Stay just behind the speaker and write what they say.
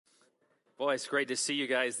Boy, it's great to see you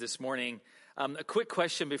guys this morning. A quick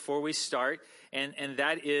question before we start, and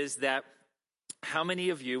that is that how many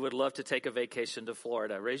of you would love to take a vacation to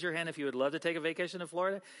Florida? Raise your hand if you would love to take a vacation to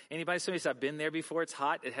Florida. Anybody? Somebody said, I've been there before. It's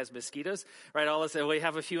hot. It has mosquitoes. Right? All of us, we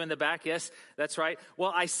have a few in the back. Yes, that's right.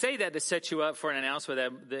 Well, I say that to set you up for an announcement.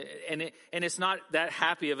 And it's not that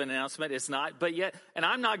happy of an announcement. It's not. But yet, and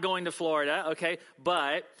I'm not going to Florida, okay?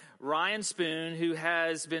 But Ryan Spoon, who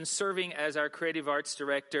has been serving as our creative arts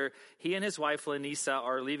director, he and his wife, Lanisa,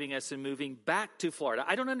 are leaving us and moving back to Florida.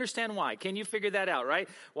 I don't understand why. Can you figure that out, right?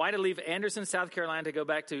 Why to leave Anderson, South Carolina to go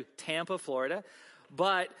back to Tampa, Florida?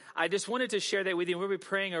 But I just wanted to share that with you. We'll be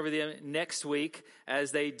praying over them next week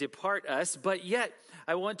as they depart us. But yet,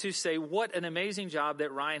 I want to say what an amazing job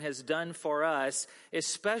that Ryan has done for us,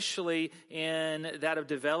 especially in that of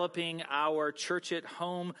developing our church at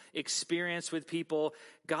home experience with people.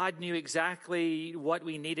 God knew exactly what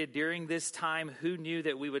we needed during this time. Who knew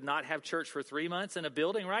that we would not have church for 3 months in a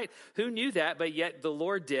building, right? Who knew that? But yet the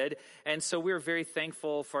Lord did. And so we're very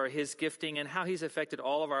thankful for his gifting and how he's affected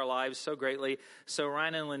all of our lives so greatly. So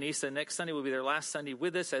Ryan and Lanisa, next Sunday will be their last Sunday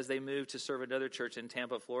with us as they move to serve another church in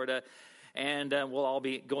Tampa, Florida. And we'll all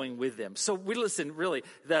be going with them. So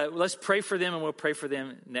let's pray for them, and we'll pray for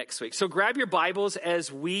them next week. So grab your Bibles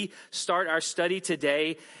as we start our study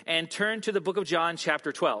today and turn to the book of John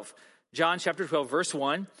chapter 12. John chapter 12, verse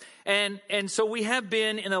 1. And so we have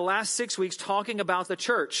been in the last 6 weeks talking about the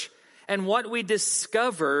church and what we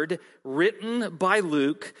discovered written by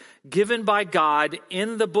Luke, given by God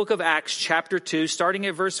in the book of Acts chapter 2, starting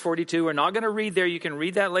at verse 42. We're not going to read there. You can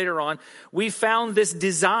read that later on. We found this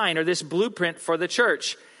design or this blueprint for the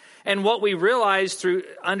church. And what we realized through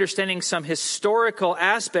understanding some historical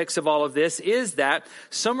aspects of all of this is that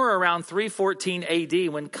somewhere around 314 AD,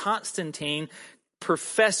 when Constantine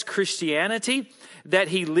professed Christianity, that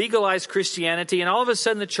he legalized Christianity, and all of a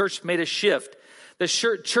sudden the church made a shift. The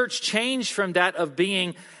church changed from that of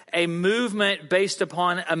being a movement based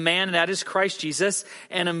upon a man, and that is Christ Jesus,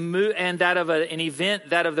 and that of an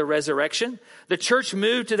event, that of the resurrection. The church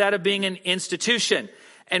moved to that of being an institution.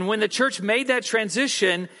 And when the church made that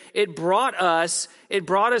transition, it brought us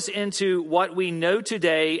into what we know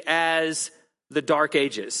today as the Dark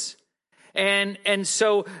Ages. And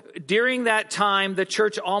so during that time, the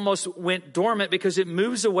church almost went dormant because it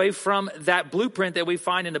moves away from that blueprint that we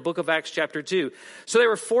find in the book of Acts chapter 2. So there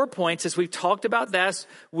were 4 points as we've talked about that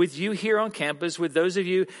with you here on campus, with those of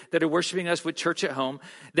you that are worshiping us with Church at Home,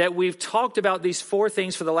 that we've talked about these 4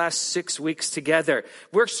 things for the last 6 weeks together.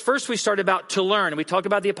 First, we started about to learn, and we talked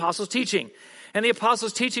about the apostles' teaching. And the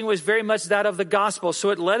apostles' teaching was very much that of the gospel.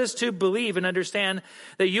 So it led us to believe and understand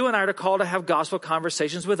that you and I are called to have gospel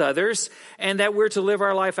conversations with others and that we're to live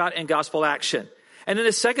our life out in gospel action. And then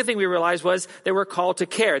the second thing we realized was that we're called to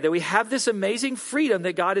care, that we have this amazing freedom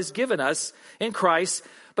that God has given us in Christ,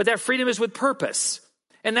 but that freedom is with purpose.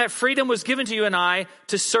 And that freedom was given to you and I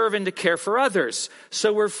to serve and to care for others.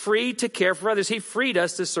 So we're free to care for others. He freed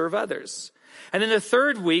us to serve others. And then the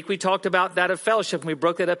third week, we talked about that of fellowship. And we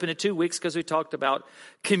broke that up into 2 weeks because we talked about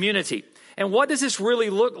community. And what does this really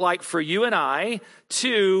look like for you and I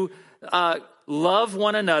to love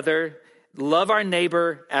one another, love our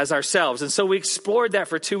neighbor as ourselves? And so we explored that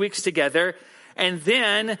for 2 weeks together. And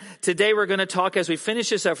then today we're going to talk, as we finish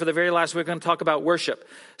this up for the very last, we're going to talk about worship.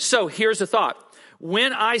 So here's the thought.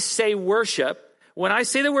 When I say worship, when I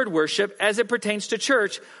say the word worship, as it pertains to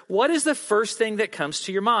church, what is the first thing that comes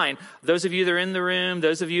to your mind? Those of you that are in the room,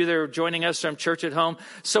 those of you that are joining us from Church at Home.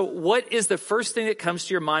 So what is the first thing that comes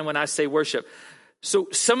to your mind when I say worship? So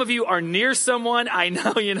some of you are near someone, I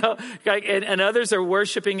know, and others are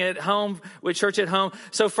worshiping at home with Church at Home.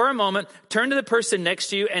 So for a moment, turn to the person next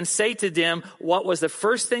to you and say to them, what was the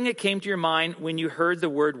first thing that came to your mind when you heard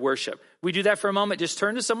the word worship? We do that for a moment. Just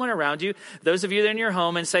turn to someone around you, those of you that are in your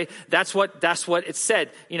home, and say, that's what it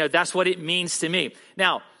said. That's what it means to me.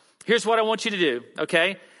 Now, here's what I want you to do,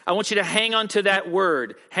 okay? I want you to hang on to that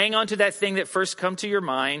word. Hang on to that thing that first come to your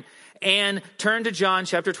mind. And turn to John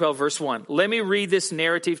chapter 12, verse 1. Let me read this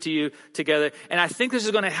narrative to you together. And I think this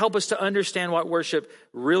is going to help us to understand what worship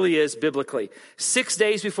really is biblically. 6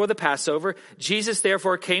 days before the Passover, Jesus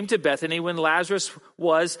therefore came to Bethany where Lazarus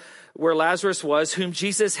was, whom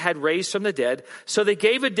Jesus had raised from the dead. So they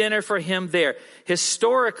gave a dinner for him there.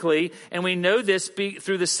 Historically, and we know this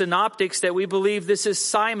through the synoptics, that we believe this is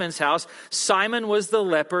Simon's house. Simon was the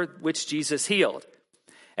leper which Jesus healed.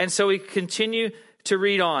 And so we continue to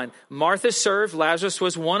read on. Martha served. Lazarus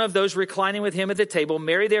was one of those reclining with him at the table.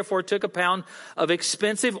 Mary therefore took a pound of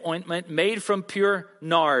expensive ointment made from pure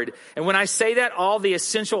nard. And when I say that, all the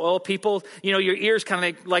essential oil people, your ears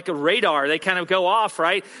kind of like a radar. They kind of go off,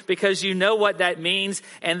 right? Because you know what that means.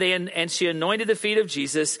 And she anointed the feet of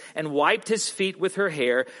Jesus and wiped his feet with her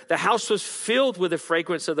hair. The house was filled with the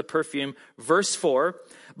fragrance of the perfume. Verse 4.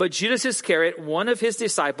 But Judas Iscariot, one of his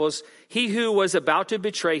disciples, he who was about to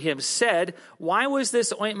betray him, said, why was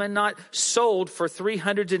this ointment not sold for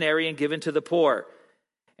 300 denarii and given to the poor?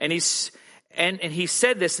 And he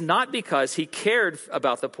said this not because he cared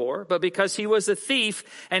about the poor, but because he was a thief,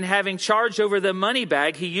 and having charge over the money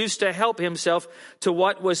bag, he used to help himself to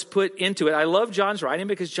what was put into it. I love John's writing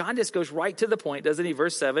because John just goes right to the point, doesn't he?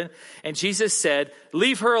 Verse 7, and Jesus said,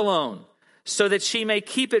 leave her alone, so that she may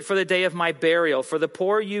keep it for the day of my burial. For the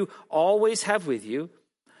poor you always have with you,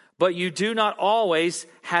 but you do not always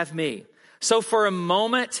have me. So for a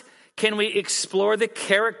moment, can we explore the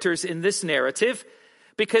characters in this narrative?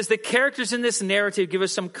 Because the characters in this narrative give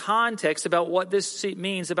us some context about what this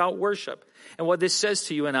means about worship and what this says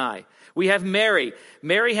to you and I. We have Mary.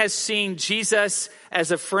 Mary has seen Jesus as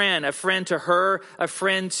a friend to her, a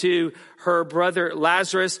friend to her brother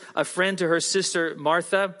Lazarus, a friend to her sister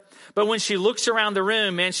Martha. But when she looks around the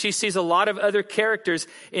room, man, she sees a lot of other characters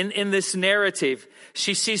in this narrative.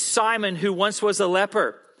 She sees Simon, who once was a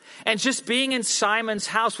leper. And just being in Simon's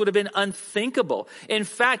house would have been unthinkable. In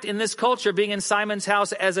fact, in this culture, being in Simon's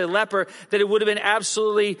house as a leper, that it would have been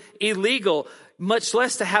absolutely illegal, much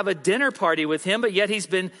less to have a dinner party with him, but yet he's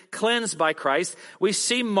been cleansed by Christ. We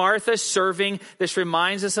see Martha serving. This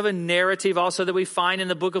reminds us of a narrative also that we find in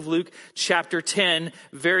the book of Luke, chapter 10,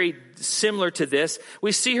 very similar to this.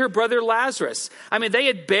 We see her brother Lazarus. I mean, they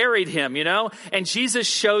had buried him, and Jesus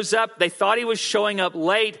shows up. They thought he was showing up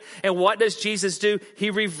late. And what does Jesus do? He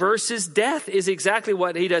reverses death is exactly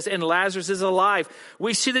what he does. And Lazarus is alive.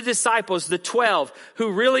 We see the disciples, the 12,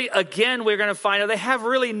 who really, again, we're going to find out they have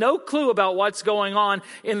really no clue about what's going on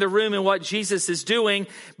in the room and what Jesus is doing.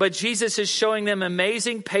 But Jesus is showing them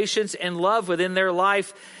amazing patience and love within their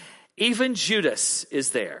life. Even Judas is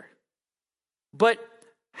there. But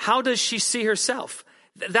how does she see herself?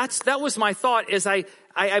 That was my thought as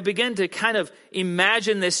I began to kind of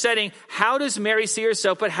imagine this setting. How does Mary see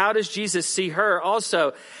herself, but how does Jesus see her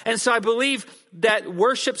also? And so I believe that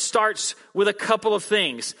worship starts with a couple of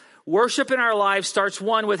things. Worship in our lives starts,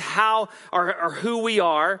 one, with how or who we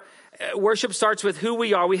are. Worship starts with who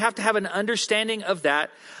we are. We have to have an understanding of that.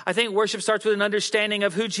 I think worship starts with an understanding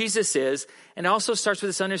of who Jesus is, and also starts with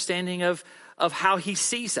this understanding of how he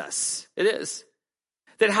sees us. It is.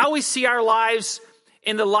 That how we see our lives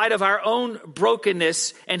in the light of our own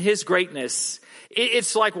brokenness and his greatness.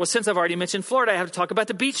 It's like, well, since I've already mentioned Florida, I have to talk about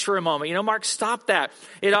the beach for a moment. Mark, stop that.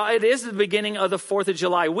 It is the beginning of the 4th of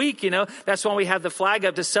July week. That's when we have the flag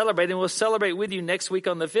up to celebrate, and we'll celebrate with you next week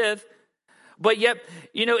on the 5th. But yet,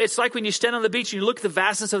 it's like when you stand on the beach and you look at the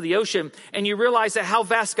vastness of the ocean and you realize that how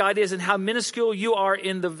vast God is and how minuscule you are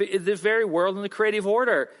in the very world and the creative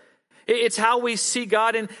order. It's how we see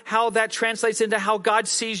God and how that translates into how God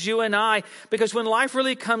sees you and I. Because when life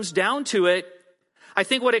really comes down to it, I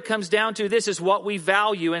think what it comes down to, this is what we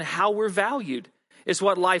value and how we're valued is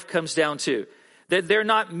what life comes down to. That they're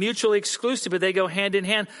not mutually exclusive, but they go hand in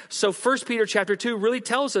hand. So 1 Peter chapter 2 really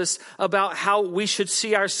tells us about how we should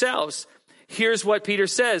see ourselves. Here's what Peter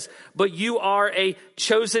says, but you are a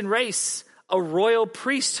chosen race, a royal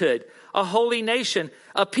priesthood, a holy nation,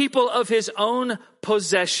 a people of his own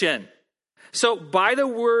possession. So by the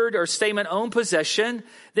word or statement own possession,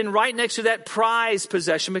 then right next to that prize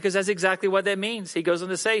possession, because that's exactly what that means. He goes on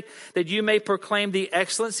to say that you may proclaim the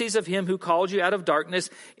excellencies of him who called you out of darkness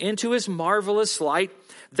into his marvelous light.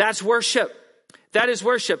 That's worship. That is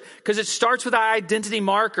worship, because it starts with our identity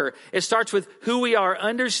marker. It starts with who we are,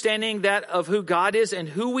 understanding that of who God is and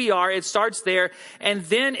who we are. It starts there. And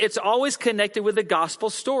then it's always connected with the gospel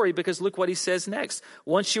story, because look what he says next.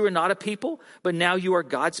 Once you were not a people, but now you are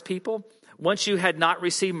God's people. Once you had not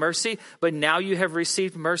received mercy, but now you have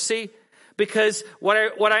received mercy. Because what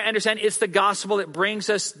I understand, it's the gospel that brings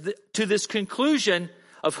us to this conclusion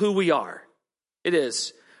of who we are. It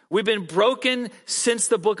is. We've been broken since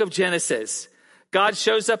the book of Genesis. God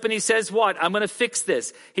shows up and he says, what? I'm going to fix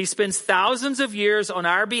this. He spends thousands of years on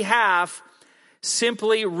our behalf,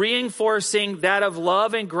 simply reinforcing that of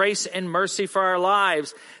love and grace and mercy for our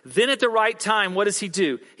lives. Then at the right time, what does he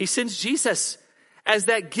do? He sends Jesus as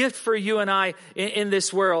that gift for you and I in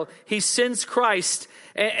this world. He sends Christ.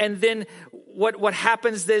 And then what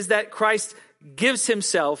happens is that Christ gives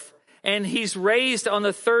himself and he's raised on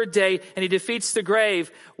the third day, and he defeats the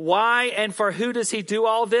grave. Why and for who does he do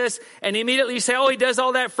all this? And immediately you say, oh, he does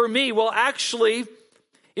all that for me. Well, actually,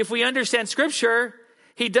 if we understand Scripture,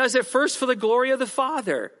 he does it first for the glory of the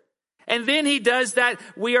Father. And then he does that.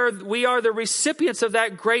 We are the recipients of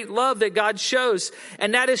that great love that God shows.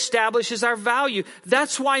 And that establishes our value.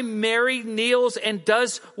 That's why Mary kneels and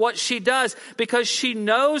does what she does, because she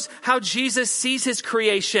knows how Jesus sees his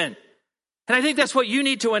creation. And I think that's what you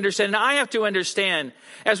need to understand, and I have to understand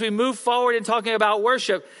as we move forward in talking about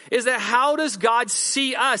worship, is that how does God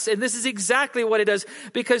see us? And this is exactly what it does,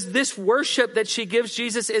 because this worship that she gives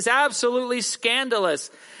Jesus is absolutely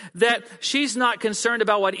scandalous. That she's not concerned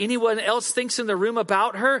about what anyone else thinks in the room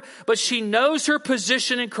about her, but she knows her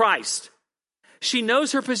position in Christ. She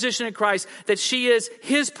knows her position in Christ, that she is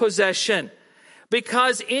his possession.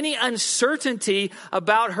 Because any uncertainty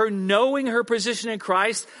about her knowing her position in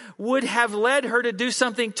Christ would have led her to do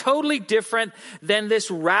something totally different than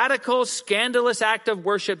this radical, scandalous act of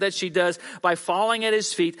worship that she does by falling at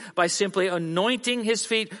his feet, by simply anointing his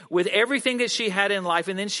feet with everything that she had in life.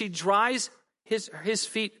 And then she dries his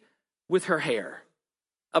feet with her hair.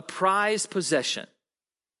 A prized possession.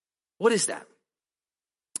 What is that?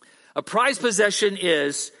 A prized possession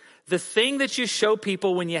is the thing that you show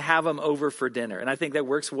people when you have them over for dinner. And I think that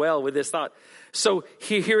works well with this thought. So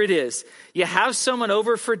here it is. You have someone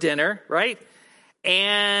over for dinner, right?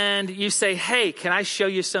 And you say, hey, can I show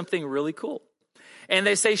you something really cool? And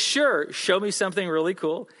they say, sure, show me something really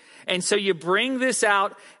cool. And so you bring this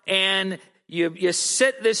out and you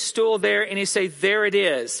sit this stool there and you say, there it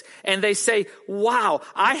is. And they say, wow,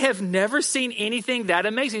 I have never seen anything that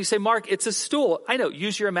amazing. You say, Mark, it's a stool. I know,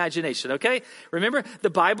 use your imagination, okay? Remember, the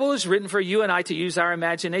Bible is written for you and I to use our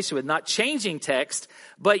imagination with not changing text,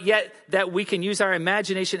 but yet that we can use our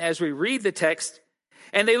imagination as we read the text.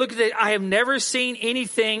 And they look at it, I have never seen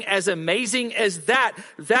anything as amazing as that.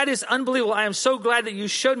 That is unbelievable. I am so glad that you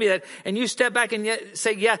showed me that. And you step back and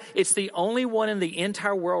say, yeah, it's the only one in the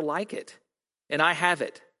entire world like it. And I have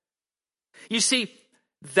it. You see,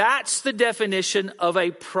 that's the definition of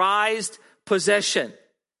a prized possession.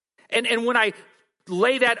 And when I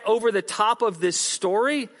lay that over the top of this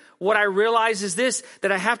story, what I realize is this,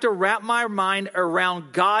 that I have to wrap my mind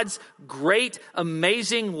around God's great,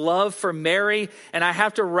 amazing love for Mary. And I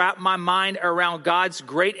have to wrap my mind around God's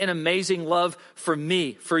great and amazing love for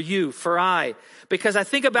me, for you, for I. Because I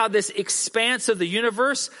think about this expanse of the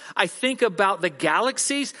universe. I think about the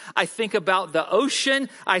galaxies. I think about the ocean.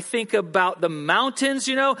 I think about the mountains,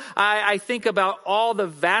 I think about all the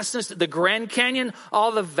vastness, the Grand Canyon,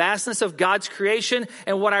 all the vastness of God's creation.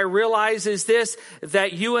 And what I realize is this,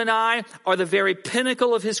 that you and I are the very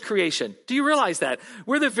pinnacle of his creation. Do you realize that?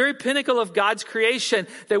 We're the very pinnacle of God's creation,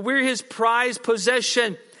 that we're his prized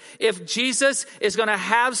possession. If Jesus is going to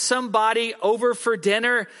have somebody over for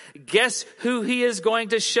dinner, guess who he is going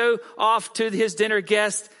to show off to his dinner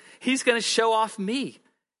guest? He's going to show off me.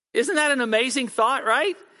 Isn't that an amazing thought,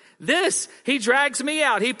 right? He drags me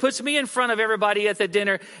out. He puts me in front of everybody at the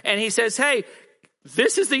dinner and he says, hey,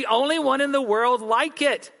 this is the only one in the world like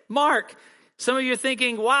it. Mark, some of you are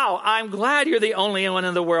thinking, wow, I'm glad you're the only one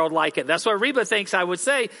in the world like it. That's what Reba thinks I would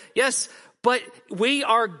say. Yes, but we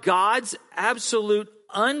are God's absolute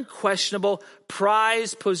unquestionable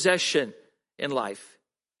prized possession in life.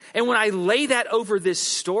 And when I lay that over this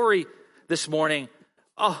story this morning,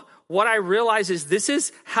 what I realize is this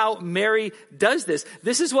is how Mary does this.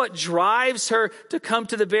 This is what drives her to come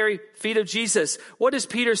to the very feet of Jesus. What does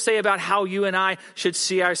Peter say about how you and I should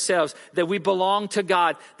see ourselves? That we belong to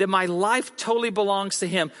God, that my life totally belongs to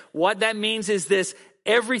him. What that means is this: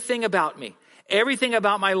 everything about me, everything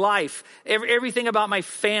about my life, everything about my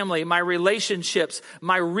family, my relationships,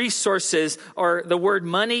 my resources, or the word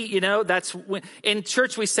money, that's when, in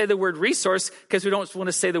church we say the word resource because we don't want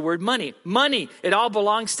to say the word money. Money, it all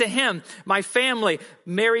belongs to him. My family,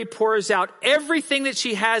 Mary pours out everything that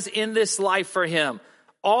she has in this life for him.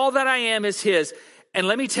 All that I am is his. And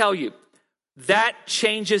let me tell you, that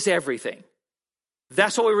changes everything.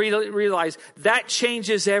 That's what we realize. That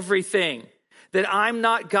changes everything. That I'm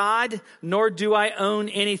not God, nor do I own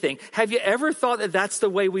anything. Have you ever thought that that's the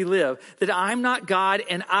way we live? That I'm not God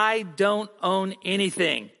and I don't own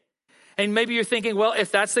anything. And maybe you're thinking, well, if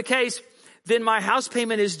that's the case, then my house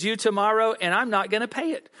payment is due tomorrow and I'm not going to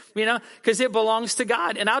pay it, because it belongs to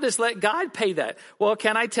God and I'll just let God pay that. Well,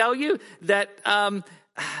 can I tell you that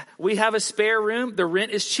we have a spare room. The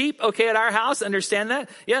rent is cheap, okay, at our house. Understand that?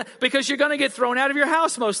 Yeah, because you're going to get thrown out of your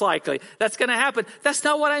house most likely. That's going to happen. That's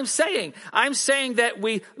not what I'm saying. I'm saying that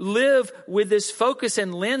we live with this focus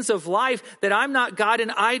and lens of life that I'm not God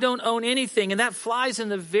and I don't own anything. And that flies in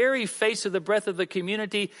the very face of the breath of the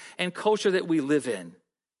community and culture that we live in.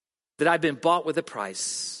 That I've been bought with a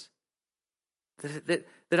price. That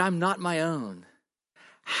I'm not my own.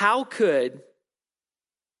 How could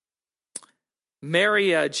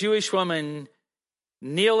Mary, a Jewish woman,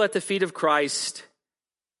 kneel at the feet of Christ,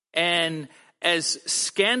 and as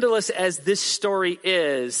scandalous as this story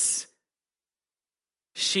is,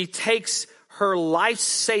 she takes her life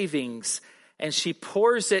savings and she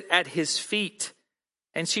pours it at his feet,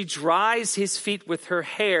 and she dries his feet with her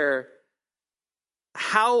hair.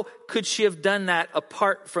 How could she have done that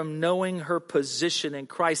apart from knowing her position in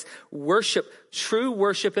Christ? Worship, true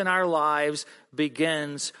worship in our lives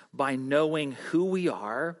begins by knowing who we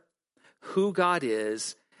are, who God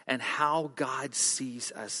is, and how God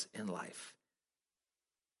sees us in life.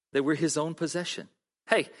 That we're his own possession.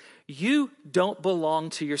 Hey, you don't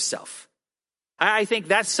belong to yourself. I think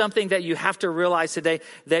that's something that you have to realize today,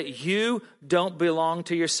 that you don't belong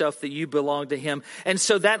to yourself, that you belong to him. And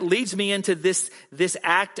so that leads me into this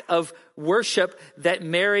act of worship that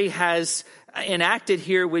Mary has enacted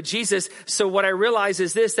here with Jesus. So what I realize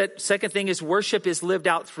is this, that second thing is worship is lived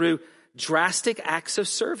out through drastic acts of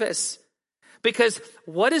service. Because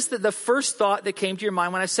what is the first thought that came to your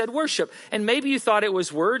mind when I said worship? And maybe you thought it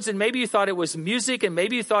was words, and maybe you thought it was music, and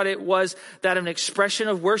maybe you thought it was that an expression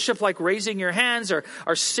of worship like raising your hands or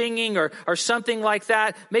singing or something like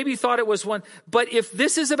that. Maybe you thought it was one. But if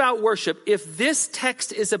this is about worship, if this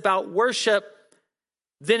text is about worship,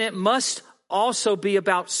 then it must also be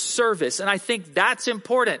about service. And I think that's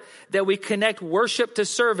important, that we connect worship to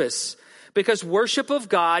service. Because worship of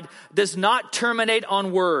God does not terminate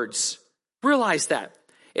on words. Realize that.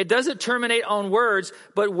 It doesn't terminate on words,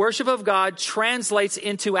 but worship of God translates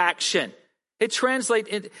into action. It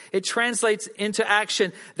translates into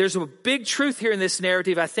action. There's a big truth here in this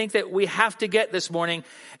narrative I think that we have to get this morning,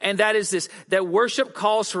 and that is this, that worship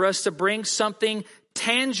calls for us to bring something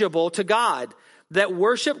tangible to God. That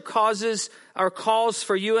worship calls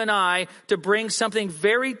for you and I to bring something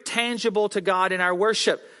very tangible to God in our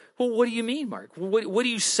worship. Well, what do you mean, Mark? What are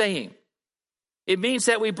you saying? It means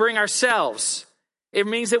that we bring ourselves. It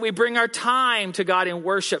means that we bring our time to God in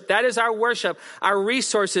worship. That is our worship, our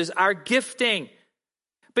resources, our gifting.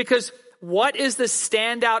 Because what is the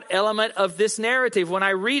standout element of this narrative? When I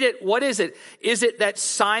read it, what is it? Is it that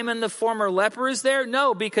Simon the former leper is there?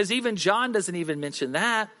 No, because even John doesn't even mention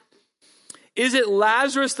that. Is it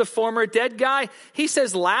Lazarus the former dead guy? He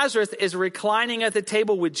says Lazarus is reclining at the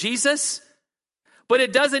table with Jesus. But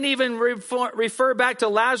it doesn't even refer back to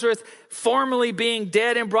Lazarus formerly being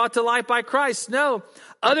dead and brought to life by Christ. No,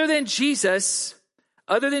 other than Jesus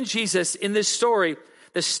in this story,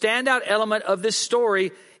 the standout element of this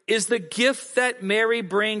story is the gift that Mary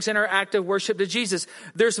brings in her act of worship to Jesus.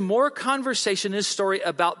 There's more conversation in this story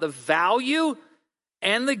about the value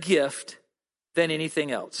and the gift than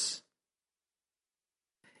anything else.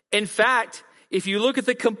 In fact, if you look at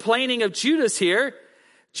the complaining of Judas here,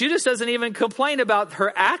 Judas doesn't even complain about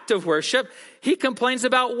her act of worship. He complains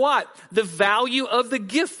about what? The value of the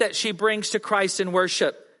gift that she brings to Christ in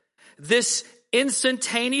worship. This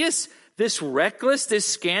instantaneous, this reckless, this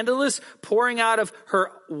scandalous pouring out of her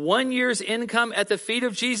 1 year's income at the feet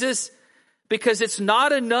of Jesus, because it's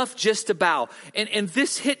not enough just to bow. And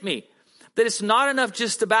this hit me, that it's not enough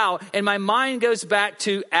just to bow. And my mind goes back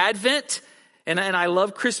to Advent. And I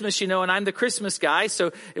love Christmas, and I'm the Christmas guy.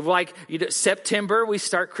 So September, we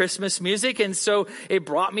start Christmas music. And so it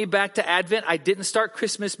brought me back to Advent. I didn't start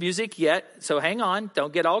Christmas music yet. So hang on.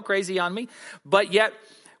 Don't get all crazy on me. But yet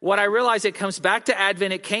what I realized, it comes back to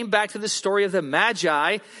Advent. It came back to the story of the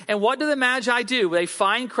Magi. And what do the Magi do? They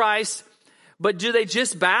find Christ, but do they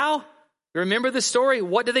just bow? Remember the story?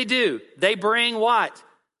 What do? They bring what?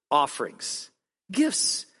 Offerings,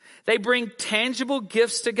 gifts. They bring tangible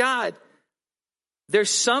gifts to God. There's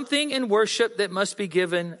something in worship that must be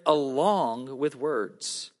given along with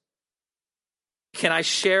words. Can I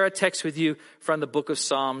share a text with you from the book of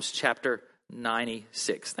Psalms, chapter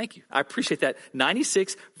 96? Thank you. I appreciate that.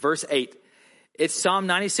 96, verse 8. It's Psalm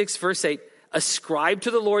 96, verse 8. Ascribe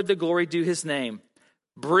to the Lord the glory due his name.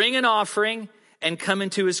 Bring an offering and come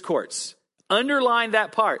into his courts. Underline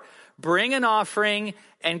that part. Bring an offering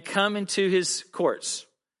and come into his courts.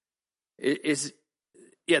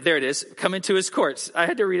 Yeah, there it is. Come into his courts. I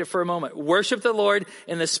had to read it for a moment. Worship the Lord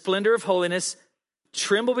in the splendor of holiness.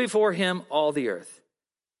 Tremble before him, all the earth.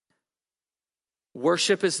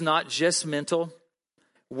 Worship is not just mental.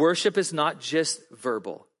 Worship is not just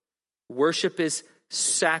verbal. Worship is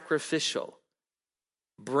sacrificial.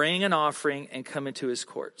 Bring an offering and come into his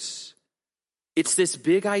courts. It's this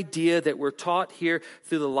big idea that we're taught here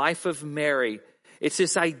through the life of Mary. It's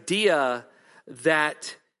this idea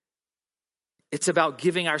that it's about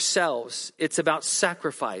giving ourselves. It's about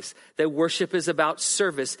sacrifice. That worship is about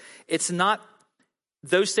service.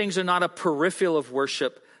 Those things are not a peripheral of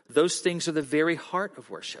worship. Those things are the very heart of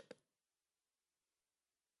worship.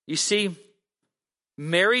 You see,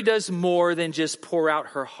 Mary does more than just pour out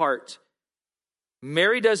her heart.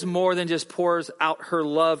 Mary does more than just pours out her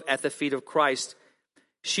love at the feet of Christ.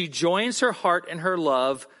 She joins her heart and her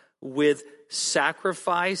love with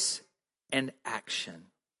sacrifice and action.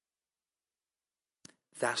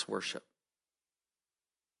 That's worship.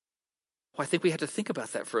 Well, I think we have to think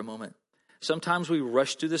about that for a moment. Sometimes we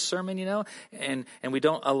rush through the sermon, and we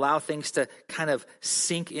don't allow things to kind of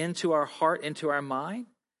sink into our heart, into our mind.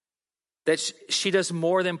 That she does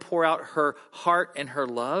more than pour out her heart and her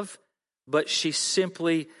love, but she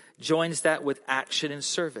simply joins that with action and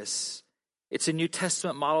service. It's a New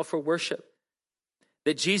Testament model for worship.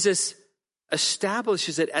 That Jesus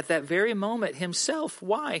establishes it at that very moment himself.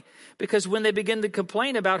 Why? Because when they begin to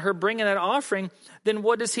complain about her bringing that offering, then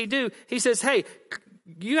what does he do? He says, hey,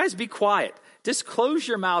 you guys be quiet. Just close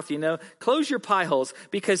your mouth, close your pie holes.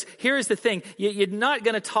 Because here is the thing. You're not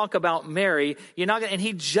going to talk about Mary. And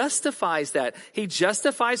he justifies that. He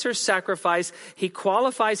justifies her sacrifice. He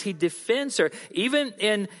qualifies, he defends her. Even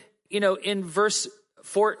in verse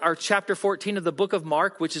 4, or chapter 14 of the book of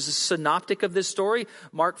Mark, which is a synoptic of this story,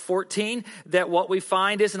 Mark 14, that what we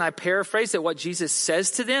find is, and I paraphrase that what Jesus says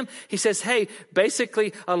to them, he says, hey,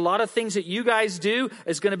 basically a lot of things that you guys do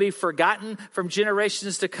is going to be forgotten from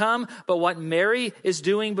generations to come, but what Mary is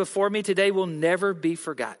doing before me today will never be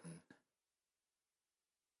forgotten.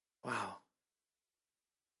 Wow.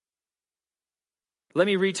 Let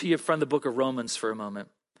me read to you from the book of Romans for a moment.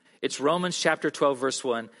 It's Romans chapter 12, verse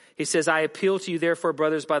 1. He says, I appeal to you, therefore,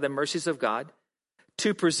 brothers, by the mercies of God,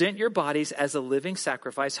 to present your bodies as a living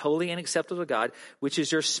sacrifice, holy and acceptable to God, which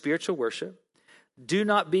is your spiritual worship. Do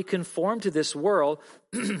not be conformed to this world,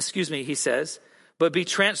 he says, but be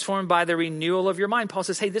transformed by the renewal of your mind. Paul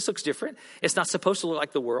says, hey, this looks different. It's not supposed to look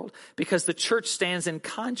like the world because the church stands in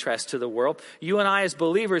contrast to the world. You and I as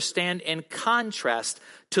believers stand in contrast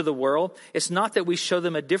to the world. It's not that we show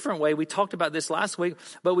them a different way. We talked about this last week,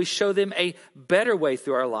 but we show them a better way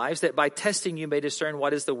through our lives, that by testing you may discern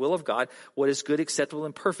what is the will of God, what is good, acceptable,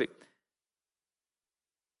 and perfect.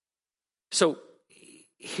 So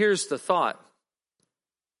here's the thought.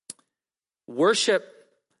 Worship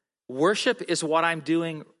is what I'm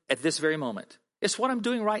doing at this very moment. It's what I'm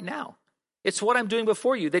doing right now. It's what I'm doing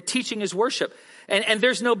before you. The teaching is worship. And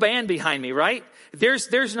there's no band behind me, right?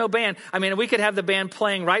 There's no band. I mean, we could have the band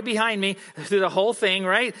playing right behind me through the whole thing,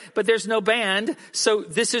 right? But there's no band. So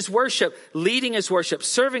this is worship. Leading is worship.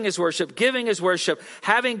 Serving is worship. Giving is worship.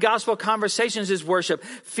 Having gospel conversations is worship.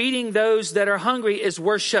 Feeding those that are hungry is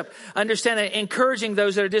worship. Understand that encouraging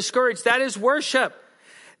those that are discouraged, that is worship.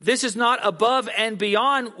 This is not above and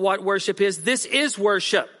beyond what worship is. This is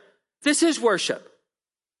worship. This is worship.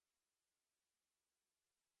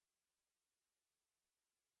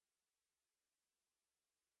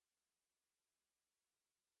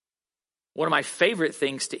 One of my favorite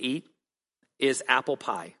things to eat is apple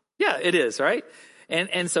pie. Yeah, it is, right?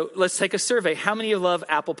 And so let's take a survey. How many of you love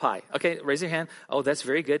apple pie? Okay, raise your hand. Oh, that's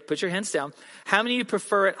very good. Put your hands down. How many of you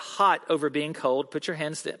prefer it hot over being cold? Put your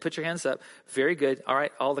hands up. Very good. All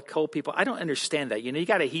right, all the cold people. I don't understand that. You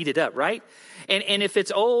got to heat it up, right? And if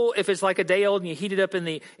it's old, if it's like a day old and you heat it up in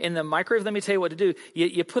the microwave, let me tell you what to do.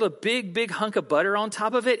 You put a big hunk of butter on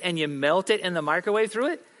top of it and you melt it in the microwave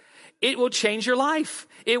through it. It will change your life.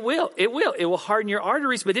 It will. It will harden your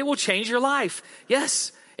arteries, but it will change your life.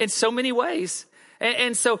 Yes, in so many ways.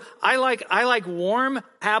 And so I like warm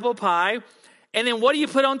apple pie. And then what do you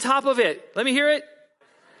put on top of it? Let me hear it.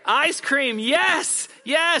 Ice cream. Yes,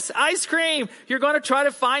 ice cream. You're going to try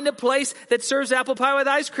to find a place that serves apple pie with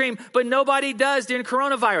ice cream, but nobody does during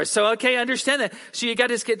coronavirus. So, okay, understand that. So you got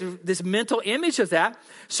to get this mental image of that.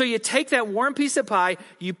 So you take that warm piece of pie,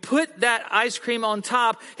 you put that ice cream on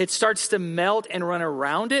top, it starts to melt and run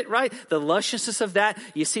around it, right? The lusciousness of that.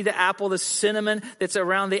 You see the apple, the cinnamon that's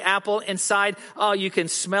around the apple inside. Oh, you can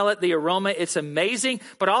smell it, the aroma. It's amazing.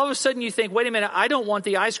 But all of a sudden you think, wait a minute, I don't want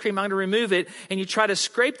the ice cream. I'm going to remove it. And you try to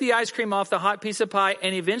scrape the ice cream off the hot piece of pie.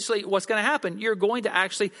 And eventually what's going to happen? You're going to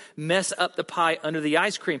actually mess up the pie under the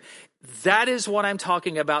ice cream. That is what I'm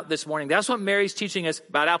talking about this morning. That's what Mary's teaching us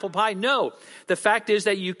about apple pie. No, the fact is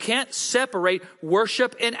that you can't separate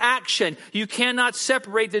worship and action. You cannot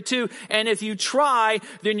separate the two. And if you try,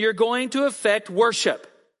 then you're going to affect worship.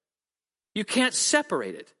 You can't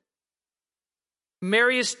separate it.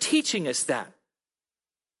 Mary is teaching us that.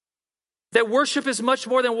 That worship is much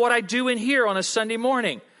more than what I do in here on a Sunday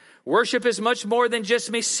morning. Worship is much more than just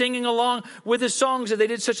me singing along with the songs that they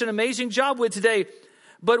did such an amazing job with today.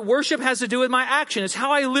 But worship has to do with my action. It's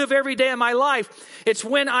how I live every day of my life. It's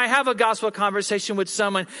when I have a gospel conversation with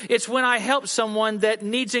someone. It's when I help someone that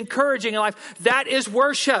needs encouraging in life. That is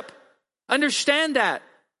worship. Understand that.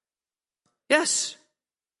 Yes.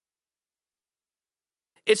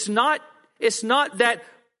 It's not that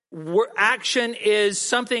action is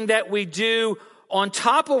something that we do on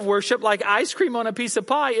top of worship, like ice cream on a piece of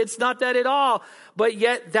pie. It's not that at all. But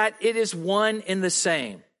yet that it is one and the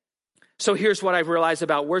same. So here's what I've realized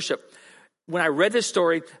about worship. When I read this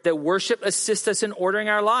story, that worship assists us in ordering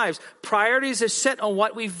our lives. Priorities are set on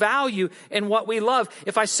what we value and what we love.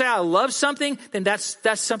 If I say I love something, then that's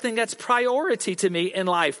something that's priority to me in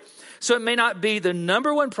life. So it may not be the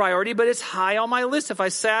number one priority, but it's high on my list if I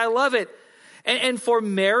say I love it. And for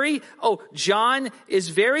Mary, John is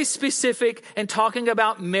very specific in talking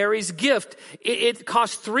about Mary's gift. It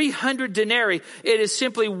cost 300 denarii. It is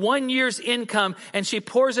simply 1 year's income, and she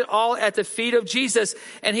pours it all at the feet of Jesus.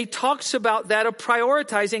 And he talks about that, of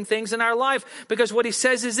prioritizing things in our life. Because what he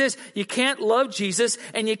says is this: you can't love Jesus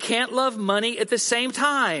and you can't love money at the same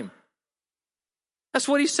time. That's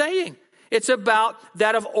what he's saying. It's about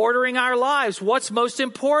that of ordering our lives. What's most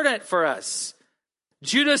important for us?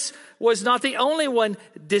 Judas was not the only one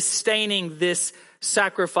disdaining this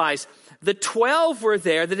sacrifice. The 12 were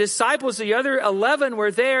there. The disciples, the other 11 were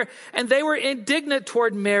there, and they were indignant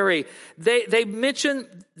toward Mary. They mentioned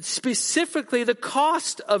specifically the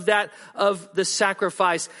cost of the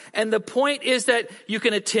sacrifice. And the point is that you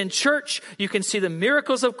can attend church, you can see the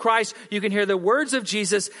miracles of Christ, you can hear the words of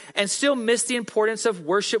Jesus, and still miss the importance of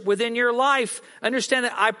worship within your life. Understand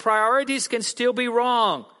that our priorities can still be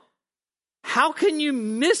wrong. How can you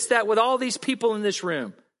miss that with all these people in this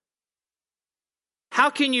room? How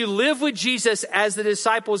can you live with Jesus as the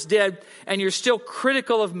disciples did, and you're still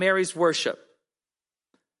critical of Mary's worship?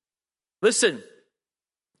 Listen,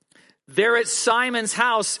 there at Simon's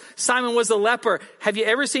house, Simon was a leper. Have you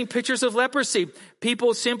ever seen pictures of leprosy?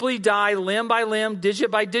 People simply die limb by limb,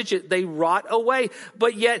 digit by digit. They rot away,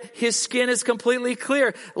 but yet his skin is completely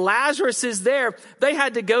clear. Lazarus is there. They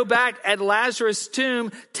had to go back at Lazarus'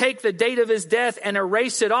 tomb, take the date of his death and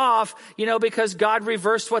erase it off, because God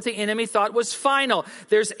reversed what the enemy thought was final.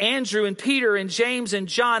 There's Andrew and Peter and James and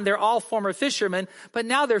John. They're all former fishermen, but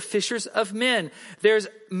now they're fishers of men. There's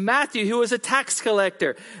Matthew, who was a tax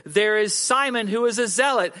collector. There is Simon, who is a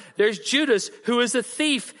zealot. There's Judas, who is a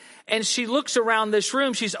thief. And she looks around this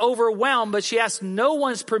room. She's overwhelmed, but she asks no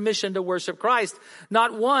one's permission to worship Christ.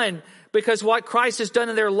 Not one, because what Christ has done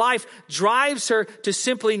in their life drives her to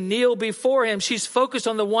simply kneel before him. She's focused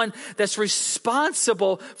on the one that's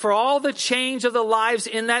responsible for all the change of the lives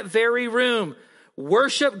in that very room.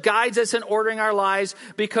 Worship guides us in ordering our lives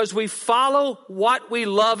because we follow what we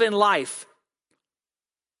love in life.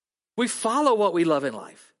 We follow what we love in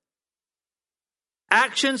life.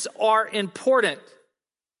 Actions are important.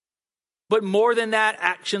 But more than that,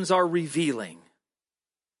 actions are revealing.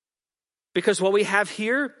 Because what we have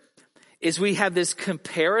here is we have this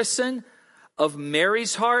comparison of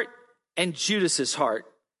Mary's heart and Judas's heart.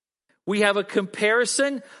 We have a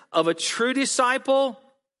comparison of a true disciple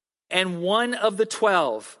and one of the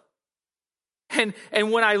 12. And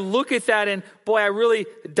when I look at that, and boy, I really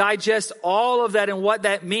digest all of that and what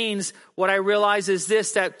that means, what I realize is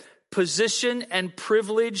this: that position and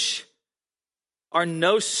privilege are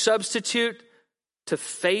no substitute to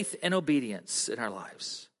faith and obedience in our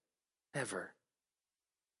lives. Ever.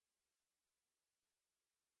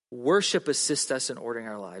 Worship assists us in ordering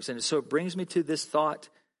our lives. And so it brings me to this thought: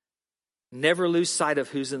 never lose sight of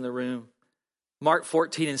who's in the room. Mark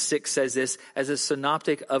 14:6 says this as a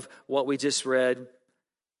synoptic of what we just read.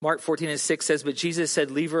 Mark 14:6 says, "But Jesus said,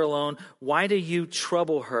 'Leave her alone. Why do you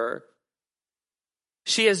trouble her?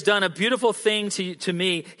 She has done a beautiful thing to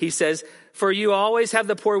me,' he says, 'for you always have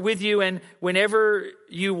the poor with you, and whenever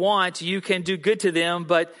you want, you can do good to them,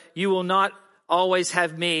 but you will not always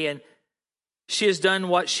have me. And she has done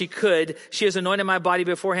what she could. She has anointed my body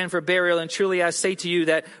beforehand for burial. And truly I say to you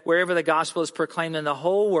that wherever the gospel is proclaimed in the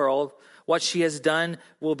whole world, what she has done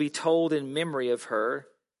will be told in memory of her.'"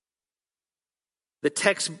 The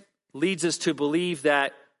text leads us to believe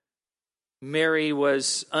that Mary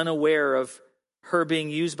was unaware of her being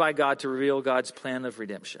used by God to reveal God's plan of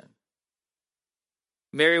redemption.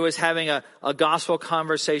 Mary was having a gospel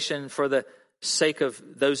conversation for the sake of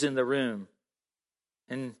those in the room.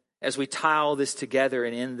 And as we tie all this together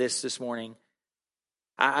and end this morning,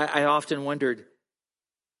 I often wondered,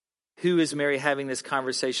 who is Mary having this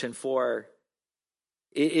conversation for?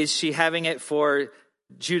 Is she having it for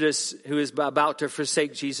Judas, who is about to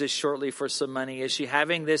forsake Jesus shortly for some money? Is she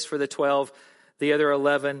having this for the 12, the other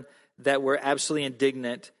 11 that were absolutely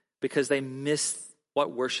indignant because they missed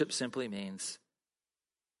what worship simply means?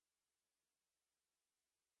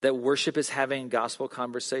 That worship is having gospel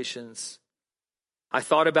conversations. I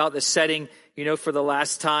thought about the setting, for the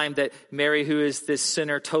last time that Mary, who is this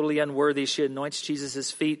sinner, totally unworthy, she anoints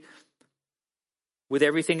Jesus' feet with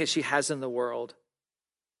everything that she has in the world.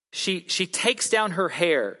 She takes down her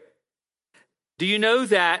hair. Do you know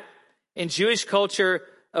that in Jewish culture,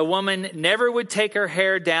 a woman never would take her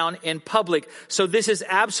hair down in public? So this is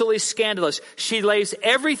absolutely scandalous. She lays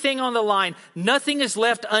everything on the line. Nothing is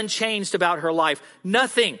left unchanged about her life.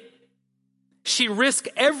 Nothing. She risks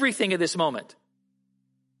everything at this moment.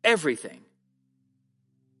 Everything.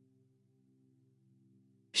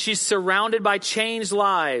 She's surrounded by changed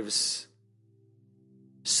lives.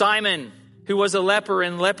 Simon, who was a leper,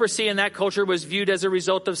 and leprosy in that culture was viewed as a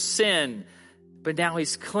result of sin. But now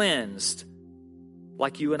he's cleansed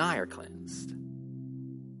like you and I are cleansed.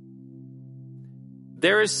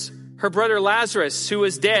 There is her brother Lazarus, who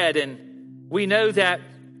was dead, and we know that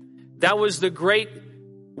was the great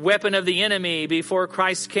weapon of the enemy before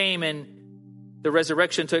Christ came and the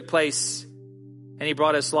resurrection took place and he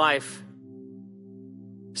brought us life.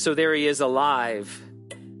 So there he is alive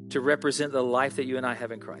to represent the life that you and I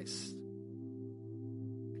have in Christ.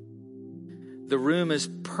 The room is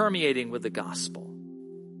permeating with the gospel.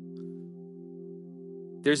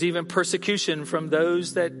 There's even persecution from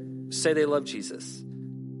those that say they love Jesus.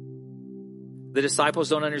 The disciples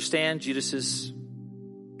don't understand. Judas is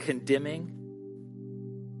condemning.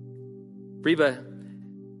 Reba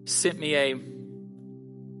sent me a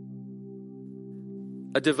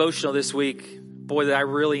devotional this week, boy, that I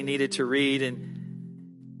really needed to read. And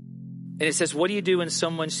it says, what do you do when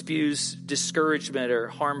someone spews discouragement or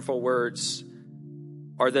harmful words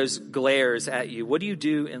or those glares at you? What do you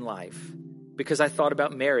do in life? Because I thought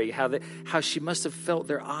about Mary, how she must have felt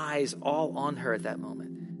their eyes all on her at that moment.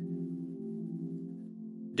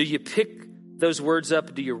 Do you pick those words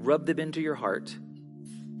up? Do you rub them into your heart?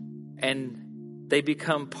 And they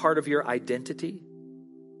become part of your identity?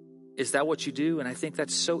 Is that what you do? And I think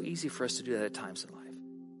that's so easy for us to do that at times in life.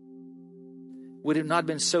 Would it not have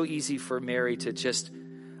been so easy for Mary to just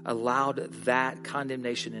allow that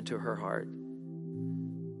condemnation into her heart?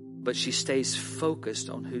 But she stays focused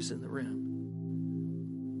on who's in the room.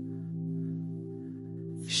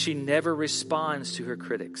 She never responds to her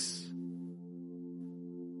critics.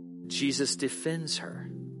 Jesus defends her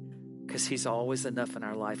because he's always enough in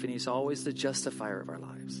our life and he's always the justifier of our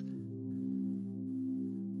lives.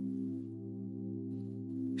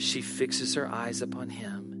 She fixes her eyes upon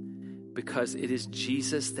him because it is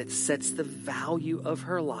Jesus that sets the value of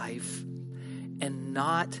her life and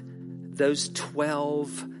not those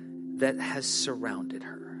 12 that has surrounded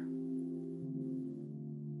her.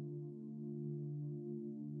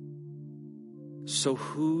 So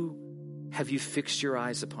who have you fixed your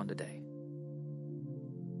eyes upon today?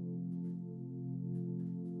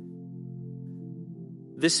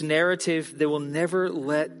 This narrative that will never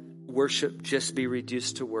let worship just be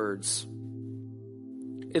reduced to words.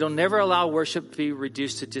 It'll never allow worship to be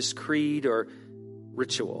reduced to just creed or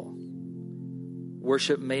ritual.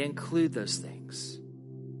 Worship may include those things.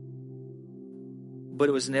 But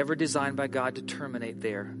it was never designed by God to terminate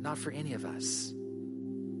there, not for any of us.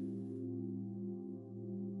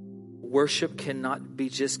 Worship cannot be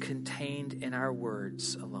just contained in our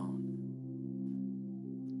words alone.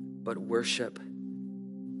 But worship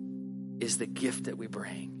is the gift that we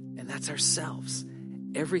bring. And that's ourselves.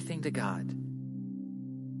 Everything to God.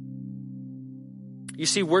 You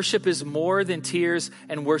see, worship is more than tears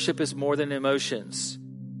and worship is more than emotions.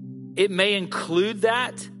 It may include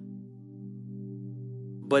that,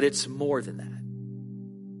 but it's more than that.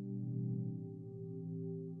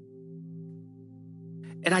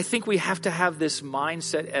 And I think we have to have this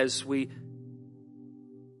mindset as we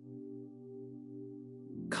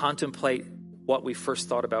contemplate what we first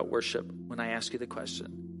thought about worship when I asked you the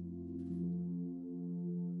question.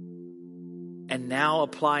 And now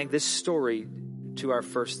applying this story to our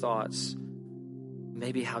first thoughts,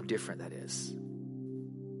 maybe how different that is.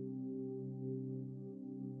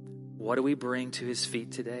 What do we bring to his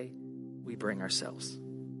feet today? We bring ourselves.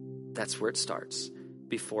 That's where it starts.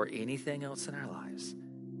 Before anything else in our lives,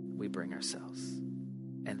 we bring ourselves.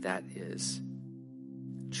 And that is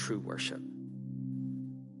true worship.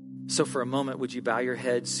 So for a moment, would you bow your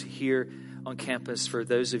heads here on campus? For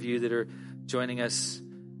those of you that are joining us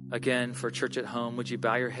again for Church at Home, would you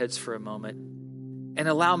bow your heads for a moment and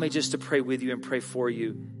allow me just to pray with you and pray for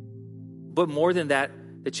you. But more than that,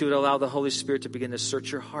 that you would allow the Holy Spirit to begin to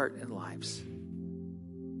search your heart and lives.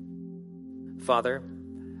 Father,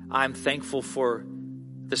 I'm thankful for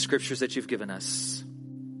the scriptures that you've given us.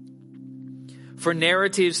 For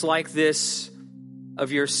narratives like this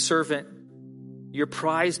of your servant, your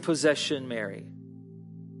prized possession, Mary.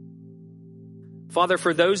 Father,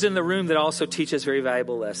 for those in the room that also teach us very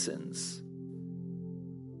valuable lessons.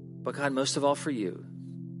 But God, most of all for you.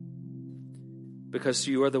 Because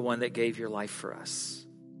you are the one that gave your life for us.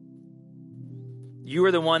 You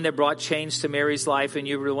are the one that brought change to Mary's life, and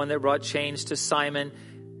you were the one that brought change to Simon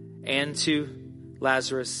and to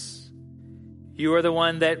Lazarus. You are the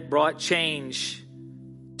one that brought change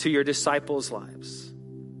to your disciples' lives.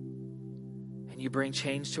 And you bring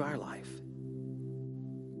change to our life.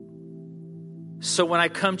 So when I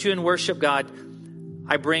come to you in worship, God,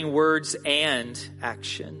 I bring words and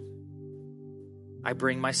action. I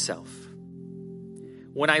bring myself.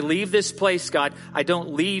 When I leave this place, God, I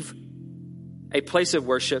don't leave a place of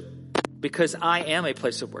worship because I am a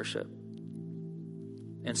place of worship.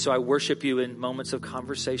 And so I worship you in moments of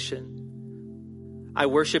conversation. I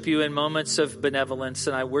worship you in moments of benevolence,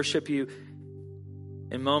 and I worship you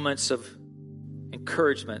in moments of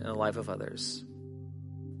encouragement in the life of others.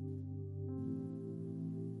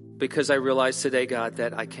 Because I realize today, God,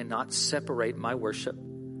 that I cannot separate my worship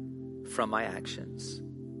from my actions.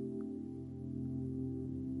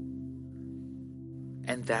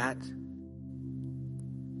 And that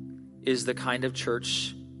is the kind of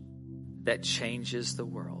church that changes the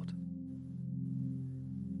world.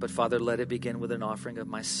 But Father, let it begin with an offering of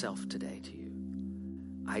myself today to you.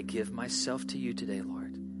 I give myself to you today,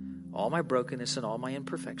 Lord. All my brokenness and all my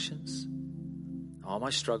imperfections, all my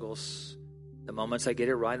struggles, the moments I get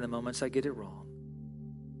it right and the moments I get it wrong.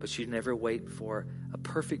 But you never wait for a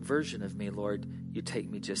perfect version of me, Lord. You take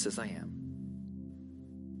me just as I am.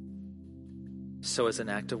 So as an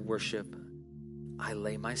act of worship, I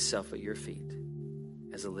lay myself at your feet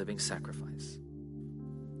as a living sacrifice.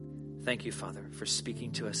 Thank you, Father, for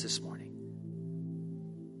speaking to us this morning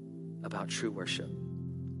about true worship.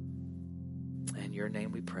 In your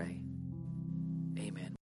name we pray. Amen.